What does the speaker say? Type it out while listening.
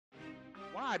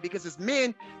Why? Because as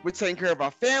men, we're taking care of our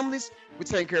families, we're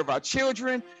taking care of our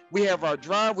children, we have our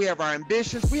drive, we have our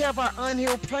ambitions, we have our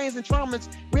unhealed pains and traumas,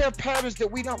 we have patterns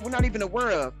that we're not even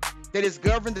aware of that is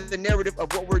governed the narrative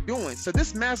of what we're doing. So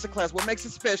this masterclass, what makes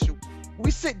it special,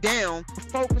 we sit down,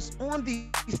 focus on these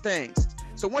things.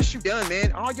 So once you're done,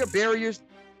 man, all your barriers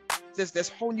that's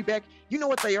holding you back, you know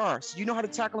what they are. So you know how to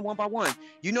tackle them one by one.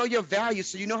 You know your values,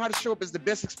 so you know how to show up as the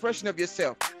best expression of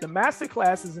yourself. The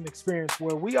masterclass is an experience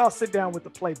where we all sit down with the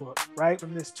playbook, right?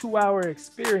 From this 2-hour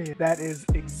experience that is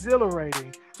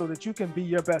exhilarating so that you can be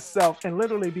your best self and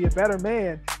literally be a better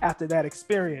man after that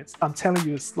experience. I'm telling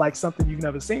you, it's like something you've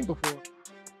never seen before.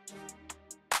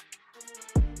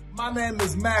 My name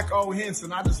is Mac O.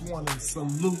 Henson. I just want to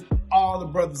salute all the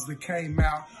brothers that came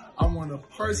out. I want to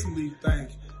personally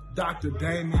thank Dr.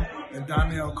 Damon and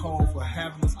Donnell Cole for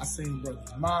having us. I seen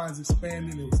brothers' minds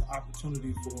expanding. It was an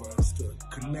opportunity for us to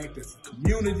connect as a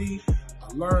community.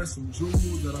 I learned some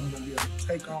jewels that I'm going to be able to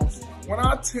take on. When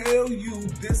I tell you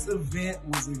this event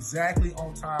was exactly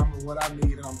on time and what I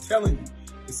need, and I'm telling you,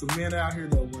 there's some men out here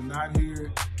that were not here.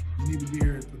 You need to be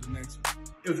here for the next one.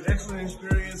 It was an excellent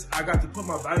experience. I got to put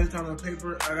my values down on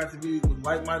paper. I got to be with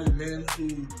like-minded men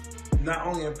who not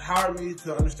only empowered me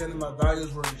to understand that my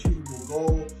values were an achievable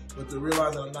goal, but to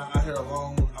realize that I'm not out here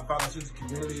alone. I found a sense of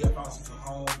community, I found a sense of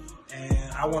home,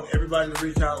 and I want everybody to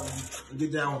reach out and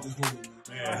get down with this movement.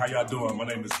 Man, how y'all doing? My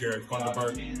name is Gary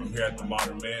Funderburg. I'm here at the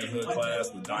Modern Manhood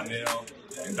class with Donnell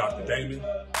and Dr. Damon.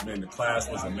 Man, the class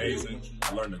was amazing.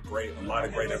 I learned a lot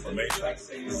of great information. This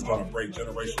is going to break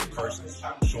generational curses,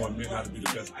 showing men how to be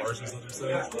the best versions of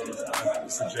themselves. I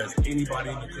suggest anybody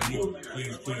in the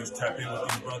community, please tap in with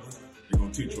these brothers. They're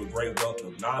going to teach you a great wealth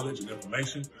of knowledge and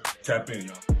information. Tap in,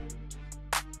 y'all.